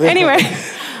 But anyway,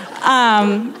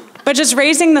 but just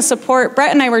raising the support.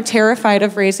 Brett and I were terrified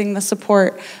of raising the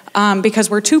support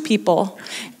because we're two people.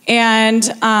 And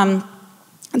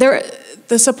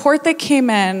the support that came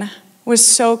in was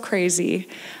so crazy.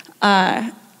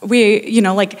 We,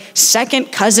 like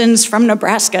second cousins from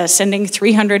Nebraska sending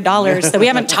 $300 that we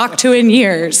haven't talked to in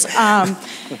years.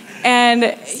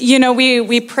 And,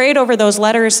 we prayed over those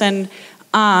letters, and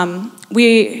when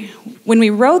we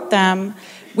wrote them,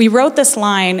 we wrote this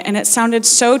line, and it sounded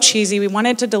so cheesy. We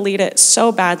wanted to delete it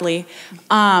so badly.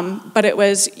 But it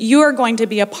was, you are going to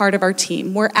be a part of our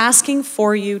team. We're asking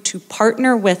for you to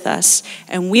partner with us,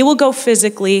 and we will go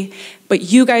physically, but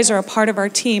you guys are a part of our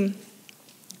team.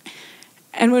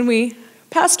 And when we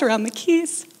passed around the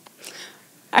keys,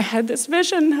 I had this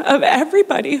vision of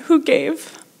everybody who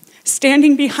gave,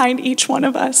 standing behind each one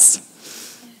of us.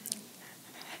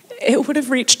 It would have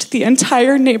reached the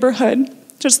entire neighborhood,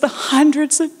 just the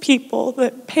hundreds of people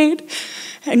that paid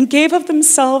and gave of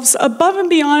themselves above and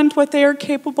beyond what they are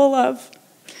capable of.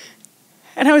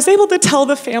 And I was able to tell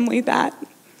the family that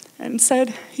and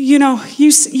said,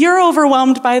 you're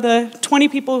overwhelmed by the 20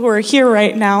 people who are here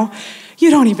right now. You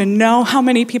don't even know how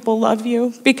many people love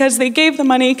you because they gave the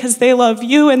money because they love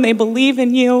you and they believe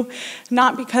in you,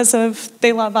 not because of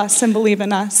they love us and believe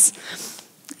in us.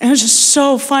 And it was just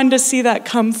so fun to see that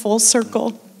come full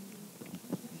circle.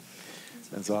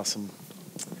 That's awesome.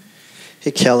 Hey,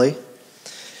 Kelley,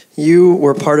 you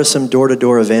were part of some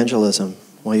door-to-door evangelism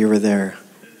while you were there.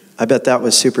 I bet that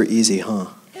was super easy, huh?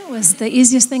 It was the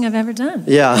easiest thing I've ever done.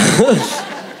 Yeah.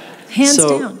 Hands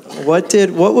so down.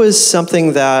 What was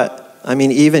something that, I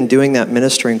mean, even doing that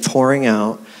ministering, pouring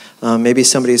out, maybe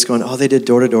somebody's going, oh, they did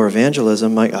door-to-door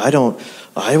evangelism. Like, I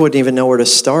wouldn't even know where to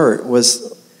start.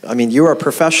 You are a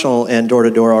professional in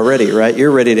door-to-door already, right?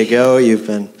 You're ready to go. You've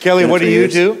been... Kelley, what do you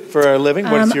do for a living?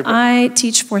 What is your... I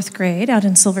teach 4th grade out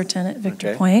in Silverton at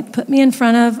Victor Point. Put me in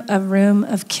front of a room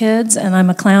of kids, and I'm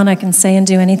a clown. I can say and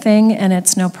do anything, and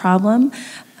it's no problem.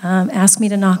 Ask me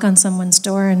to knock on someone's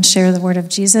door and share the word of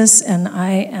Jesus, and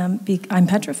I'm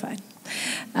petrified.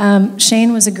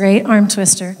 Shane was a great arm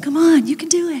twister. Come on, you can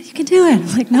do it. You can do it.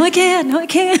 I'm like, no, I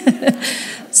can't.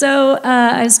 So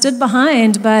I stood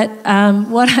behind, but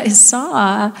what I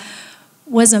saw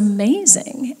was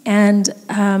amazing. And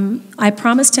I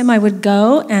promised him I would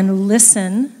go and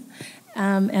listen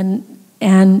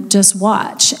and just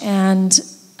watch. And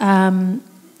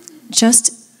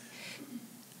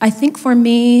I think for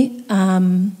me,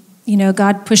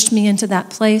 God pushed me into that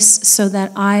place so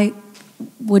that I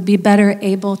would be better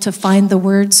able to find the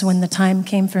words when the time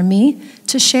came for me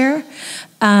to share.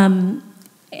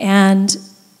 And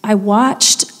I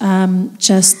watched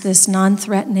just this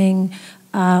non-threatening,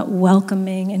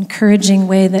 welcoming, encouraging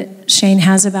way that Shane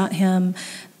has about him,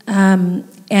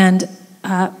 and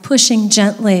pushing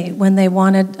gently when they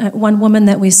wanted. One woman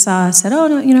that we saw said, oh,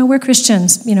 no, we're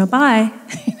Christians, bye.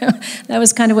 That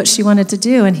was kind of what she wanted to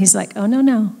do. And he's like, oh,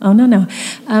 no.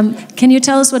 Can you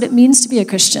tell us what it means to be a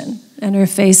Christian? And her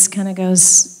face kind of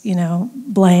goes,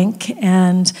 blank.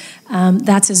 And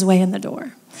that's his way in the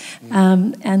door.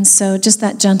 And so just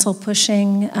that gentle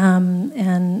pushing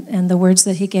and the words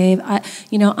that he gave.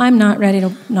 I'm not ready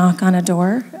to knock on a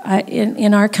door.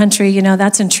 In our country,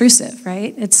 that's intrusive,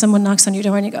 right? It's someone knocks on your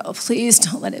door and you go, oh, please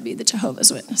don't let it be the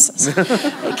Jehovah's Witnesses.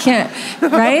 I can't,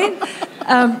 right?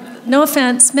 No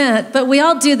offense meant, but we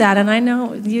all do that, and I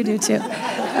know you do too.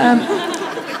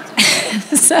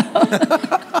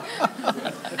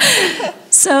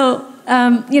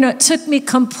 It took me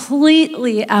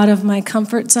completely out of my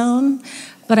comfort zone,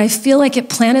 but I feel like it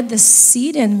planted this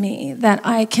seed in me that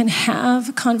I can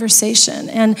have conversation.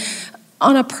 And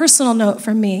on a personal note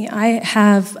for me, I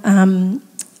have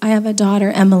a daughter,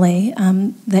 Emily,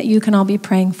 that you can all be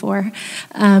praying for.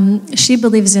 She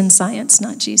believes in science,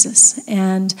 not Jesus.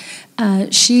 And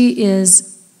she is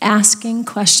asking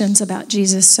questions about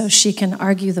Jesus so she can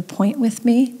argue the point with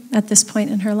me at this point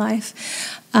in her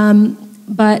life.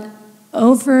 But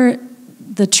over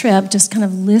the trip, just kind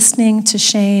of listening to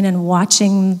Shane and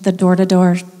watching the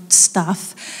door-to-door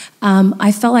stuff,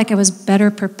 I felt like I was better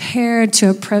prepared to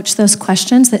approach those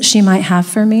questions that she might have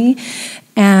for me.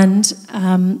 And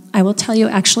I will tell you,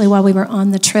 actually, while we were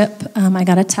on the trip, I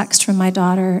got a text from my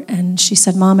daughter, and she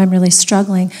said, Mom, I'm really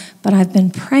struggling, but I've been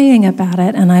praying about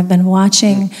it, and I've been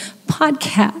watching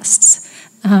podcasts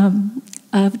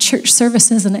of church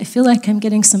services, and I feel like I'm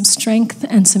getting some strength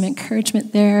and some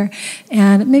encouragement there,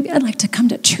 and maybe I'd like to come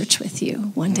to church with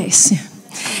you one day soon.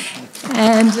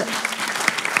 And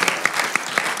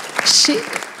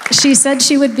she said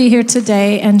she would be here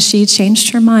today, and she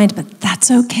changed her mind, but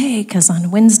that's okay, because on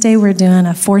Wednesday we're doing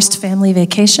a forced family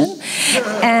vacation,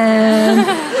 and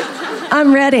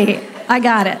I'm ready. I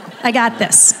got it. I got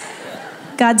this.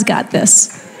 God's got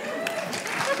this.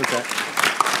 Okay.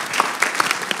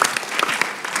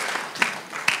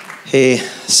 Hey,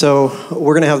 so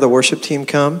we're going to have the worship team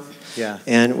come. Yeah.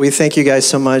 And we thank you guys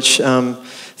so much.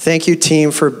 Thank you,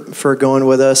 team, for going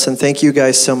with us, and thank you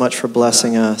guys so much for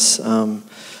blessing us.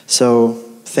 So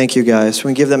thank you guys. We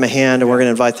can give them a hand, and we're going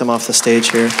to invite them off the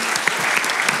stage here.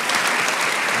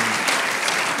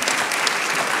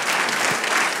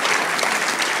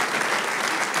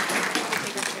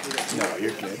 No,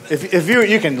 you're good. If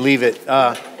you can leave it.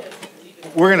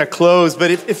 We're going to close, but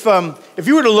if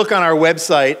you were to look on our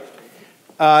website,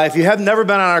 if you have never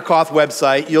been on our COTH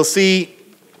website, you'll see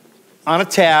on a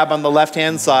tab on the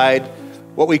left-hand side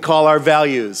what we call our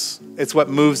values. It's what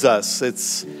moves us.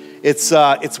 It's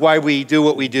why we do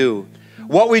what we do.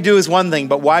 What we do is one thing,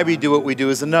 but why we do what we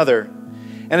do is another.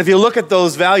 And if you look at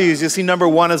those values, you'll see number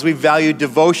one is we value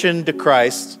devotion to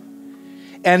Christ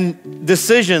and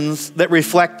decisions that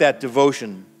reflect that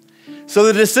devotion. So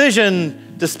the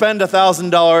decision to spend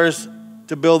 $1,000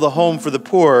 to build a home for the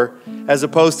poor as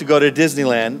opposed to go to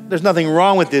Disneyland, there's nothing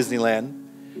wrong with Disneyland,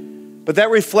 but that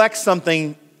reflects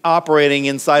something operating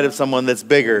inside of someone that's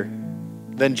bigger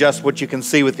than just what you can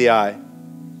see with the eye.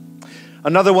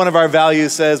 Another one of our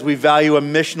values says we value a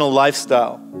missional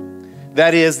lifestyle.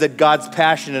 That is, that God's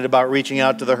passionate about reaching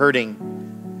out to the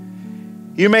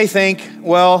hurting. You may think,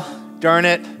 well, darn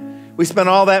it, we spent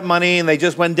all that money and they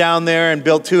just went down there and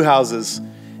built 2 houses.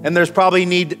 And there's probably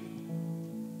need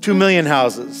 2 million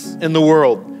houses in the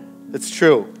world. It's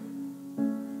true.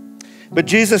 But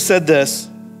Jesus said this,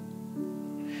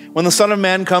 when the Son of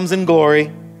Man comes in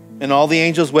glory and all the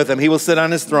angels with him, he will sit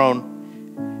on his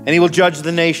throne and he will judge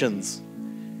the nations.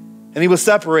 And he will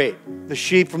separate the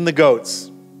sheep from the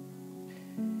goats.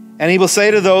 And he will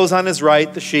say to those on his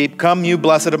right, the sheep, come you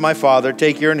blessed of my Father,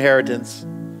 take your inheritance,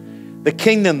 the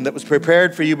kingdom that was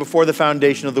prepared for you before the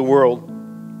foundation of the world.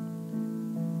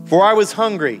 For I was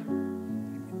hungry,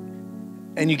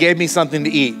 and you gave me something to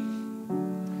eat.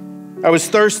 I was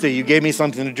thirsty, you gave me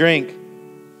something to drink.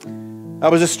 I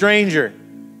was a stranger,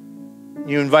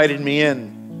 you invited me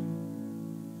in.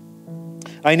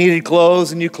 I needed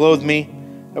clothes, and you clothed me.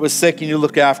 I was sick, and you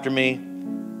looked after me.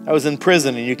 I was in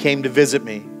prison, and you came to visit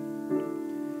me.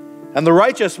 And the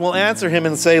righteous will answer him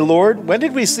and say, Lord, when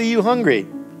did we see you hungry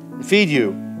and feed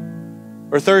you,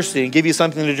 or thirsty and give you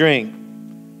something to drink?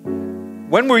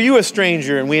 When were you a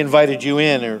stranger and we invited you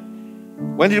in? Or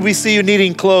when did we see you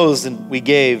needing clothes and we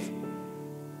gave?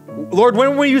 Lord,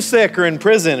 when were you sick or in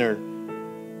prison?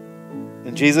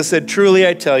 And Jesus said, truly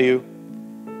I tell you,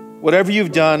 whatever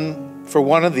you've done for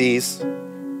one of these,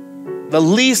 the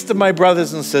least of my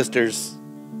brothers and sisters,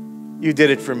 you did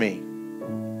it for me.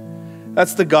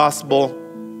 That's the gospel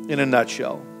in a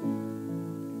nutshell.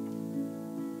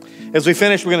 As we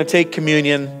finish, we're going to take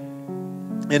communion,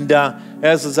 and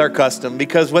as is our custom,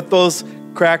 because what those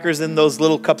crackers and those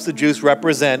little cups of juice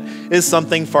represent is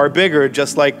something far bigger,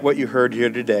 just like what you heard here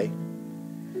today.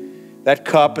 That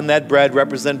cup and that bread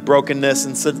represent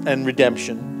brokenness and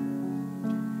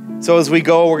redemption. So as we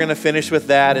go, we're going to finish with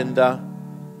that, and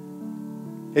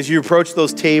as you approach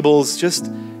those tables,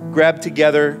 just grab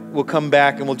together. We'll come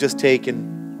back and we'll just take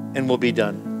and we'll be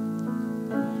done.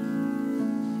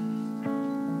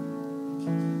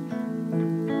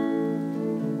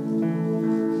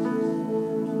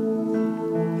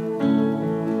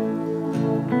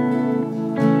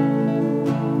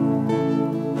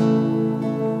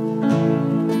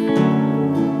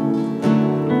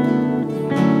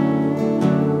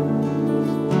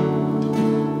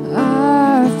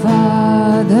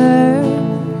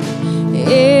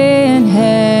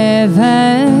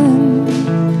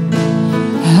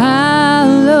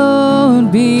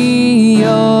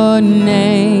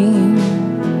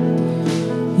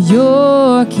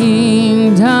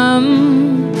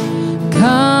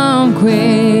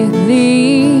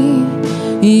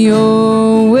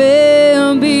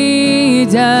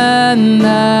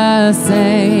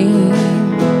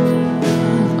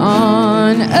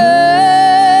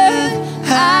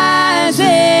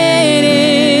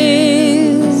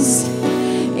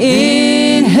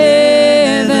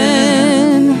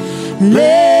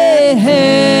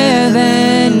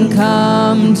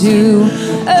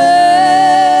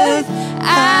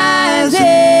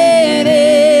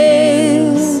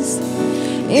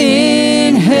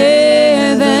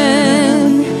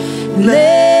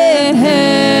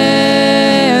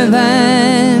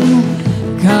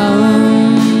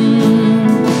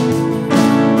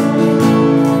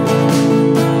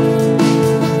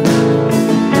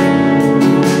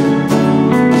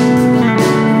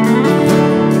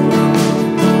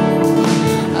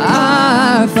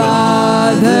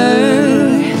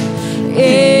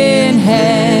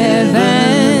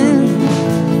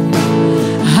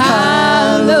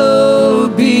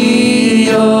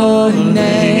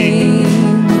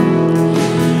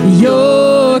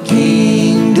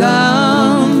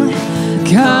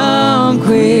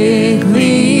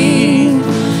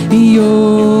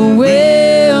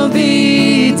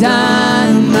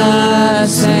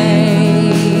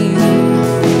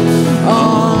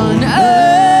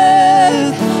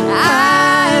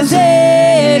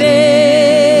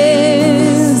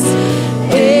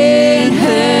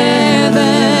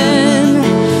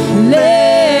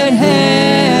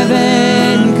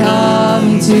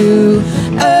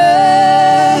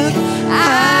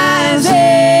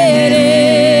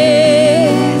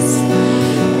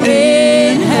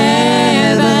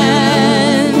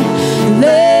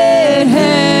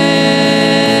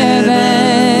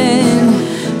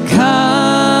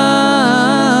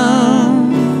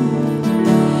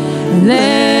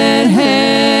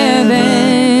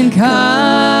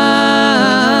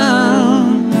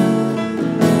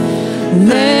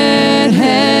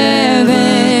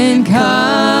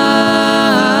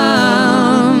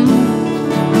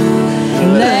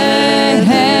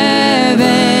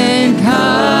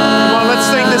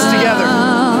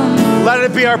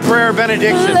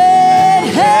 Benediction. Let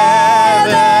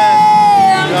heaven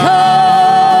come.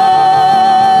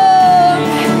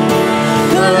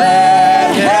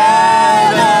 Let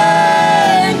heaven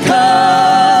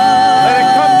come. Let it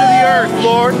come to the earth,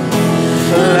 Lord.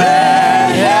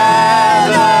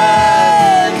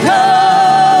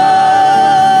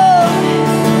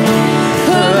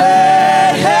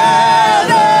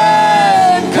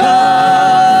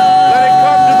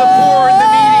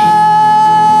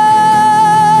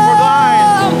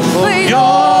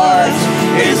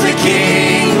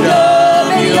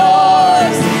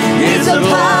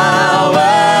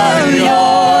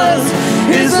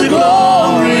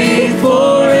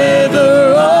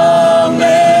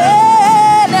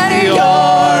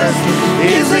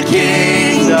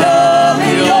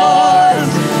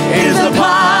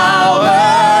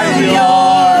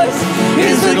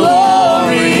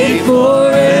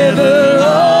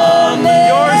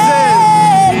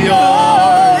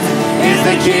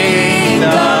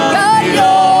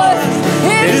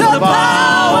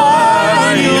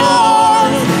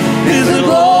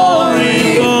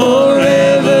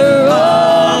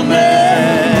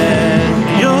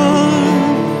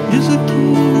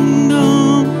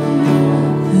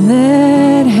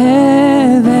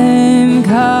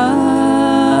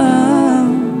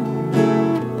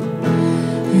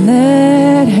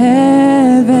 Let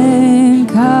heaven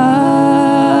come.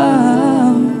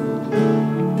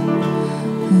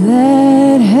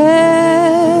 Let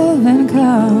heaven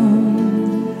come.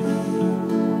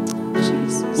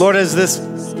 Jesus. Lord, as this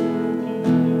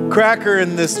cracker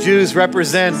and this juice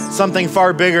represent something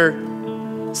far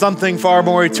bigger, something far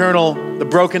more eternal, the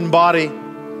broken body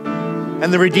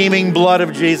and the redeeming blood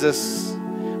of Jesus,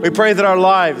 we pray that our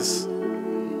lives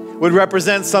would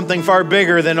represent something far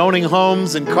bigger than owning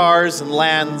homes and cars and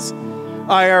lands,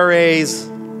 IRAs,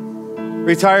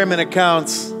 retirement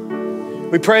accounts.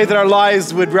 We pray that our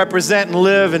lives would represent and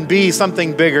live and be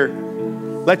something bigger.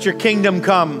 Let your kingdom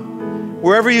come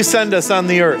wherever you send us on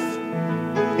the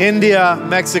earth. India,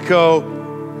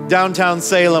 Mexico, downtown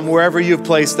Salem, wherever you've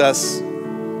placed us.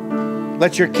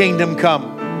 Let your kingdom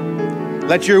come.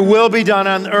 Let your will be done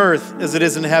on earth as it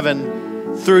is in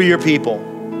heaven through your people.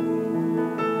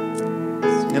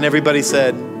 And everybody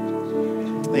said,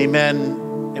 amen,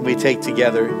 and we take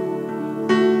together.